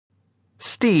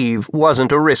Steve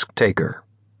wasn't a risk-taker.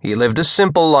 He lived a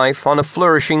simple life on a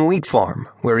flourishing wheat farm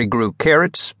where he grew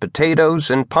carrots,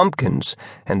 potatoes, and pumpkins,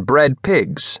 and bred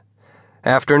pigs.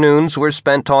 Afternoons were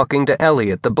spent talking to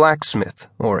Elliot the blacksmith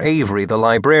or Avery the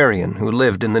librarian who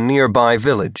lived in the nearby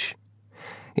village.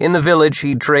 In the village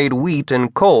he'd trade wheat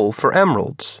and coal for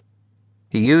emeralds.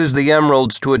 He used the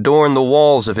emeralds to adorn the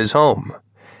walls of his home.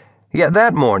 Yet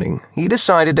that morning, he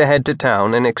decided to head to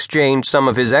town and exchange some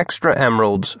of his extra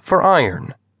emeralds for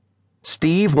iron.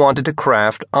 Steve wanted to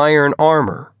craft iron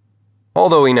armor.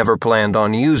 Although he never planned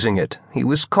on using it, he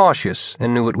was cautious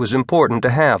and knew it was important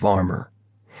to have armor.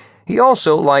 He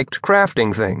also liked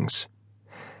crafting things.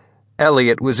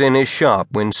 Elliot was in his shop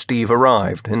when Steve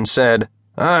arrived and said,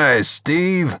 "Hi,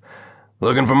 Steve.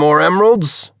 Looking for more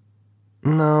emeralds?"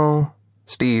 "No."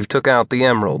 Steve took out the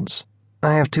emeralds.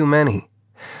 "I have too many.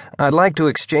 I'd like to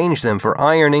exchange them for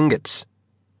iron ingots."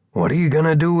 "What are you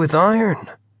gonna do with iron?"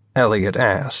 Elliot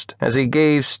asked as he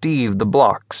gave Steve the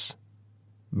blocks.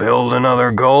 "Build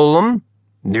another golem?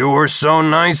 You were so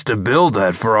nice to build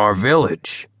that for our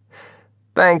village."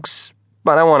 "Thanks,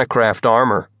 but I want to craft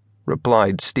armor,"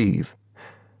 replied Steve.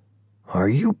 "Are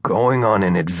you going on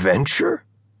an adventure?"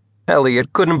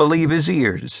 Elliot couldn't believe his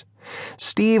ears.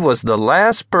 Steve was the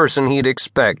last person he'd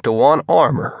expect to want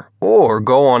armor or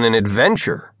go on an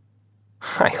adventure.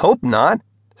 "I hope not,"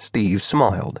 Steve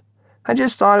smiled. "I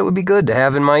just thought it would be good to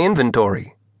have in my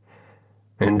inventory."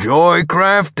 "Enjoy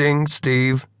crafting,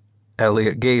 Steve."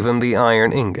 Elliot gave him the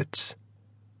iron ingots.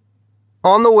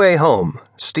 On the way home,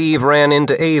 Steve ran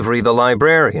into Avery the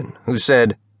librarian, who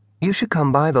said, "You should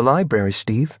come by the library,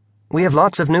 Steve. We have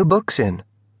lots of new books in."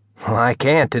 "Well, I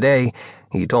can't today,"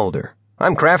 he told her.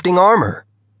 "I'm crafting armor."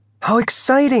 "How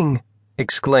exciting!"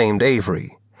 exclaimed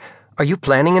Avery. "Are you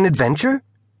planning an adventure?"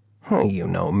 "You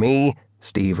know me,"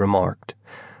 Steve remarked.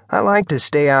 "I like to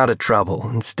stay out of trouble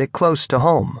and stick close to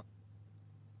home."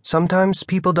 "Sometimes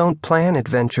people don't plan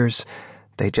adventures.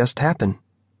 They just happen."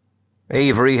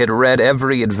 Avery had read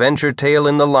every adventure tale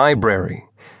in the library.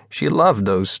 She loved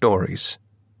those stories.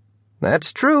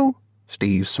 "That's true,"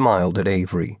 Steve smiled at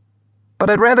Avery. "But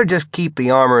I'd rather just keep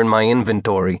the armor in my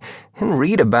inventory and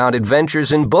read about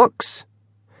adventures in books."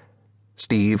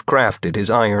 Steve crafted his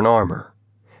iron armor.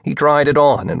 He tried it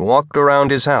on and walked around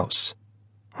his house.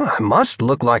 "I must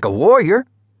look like a warrior,"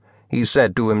 he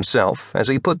said to himself as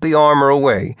he put the armor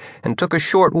away and took a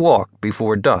short walk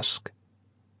before dusk.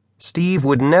 Steve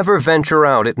would never venture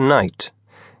out at night.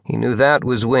 He knew that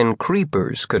was when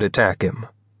creepers could attack him.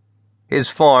 His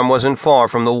farm wasn't far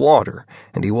from the water,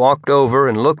 and he walked over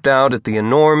and looked out at the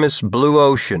enormous blue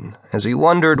ocean as he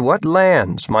wondered what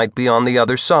lands might be on the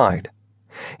other side.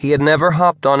 He had never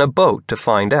hopped on a boat to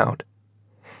find out.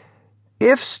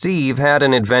 If Steve had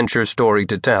an adventure story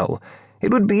to tell,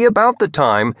 it would be about the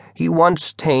time he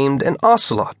once tamed an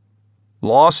ocelot.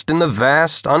 Lost in the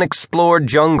vast, unexplored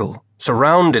jungle,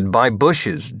 surrounded by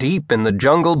bushes deep in the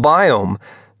jungle biome,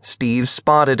 Steve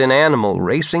spotted an animal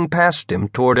racing past him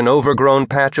toward an overgrown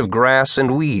patch of grass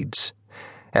and weeds.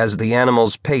 As the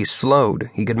animal's pace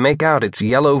slowed, he could make out its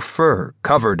yellow fur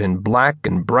covered in black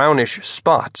and brownish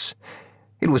spots.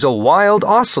 It was a wild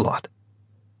ocelot.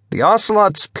 The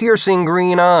ocelot's piercing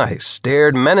green eyes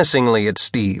stared menacingly at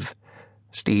Steve.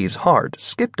 Steve's heart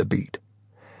skipped a beat.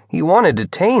 He wanted to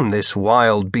tame this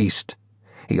wild beast.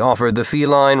 He offered the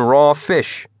feline raw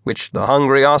fish, which the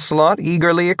hungry ocelot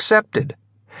eagerly accepted.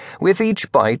 With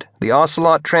each bite, the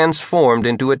ocelot transformed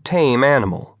into a tame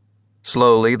animal.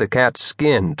 Slowly, the cat's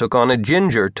skin took on a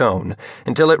ginger tone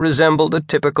until it resembled a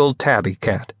typical tabby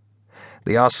cat.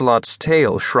 The ocelot's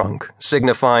tail shrunk,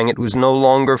 signifying it was no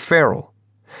longer feral.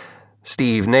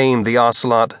 Steve named the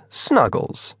ocelot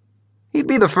Snuggles. He'd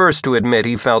be the first to admit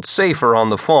he felt safer on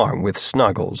the farm with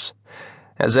Snuggles.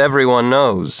 As everyone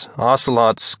knows,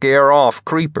 ocelots scare off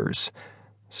creepers.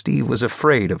 Steve was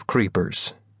afraid of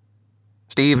creepers.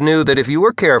 Steve knew that if you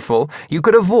were careful, you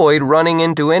could avoid running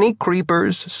into any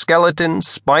creepers, skeletons,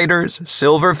 spiders,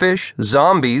 silverfish,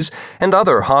 zombies, and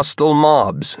other hostile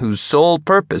mobs whose sole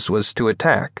purpose was to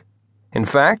attack. In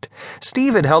fact,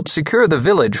 Steve had helped secure the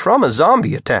village from a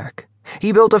zombie attack.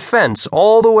 He built a fence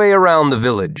all the way around the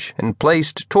village and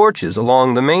placed torches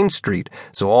along the main street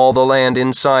so all the land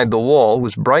inside the wall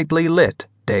was brightly lit,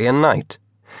 day and night.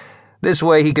 This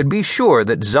way he could be sure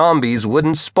that zombies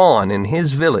wouldn't spawn in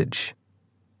his village.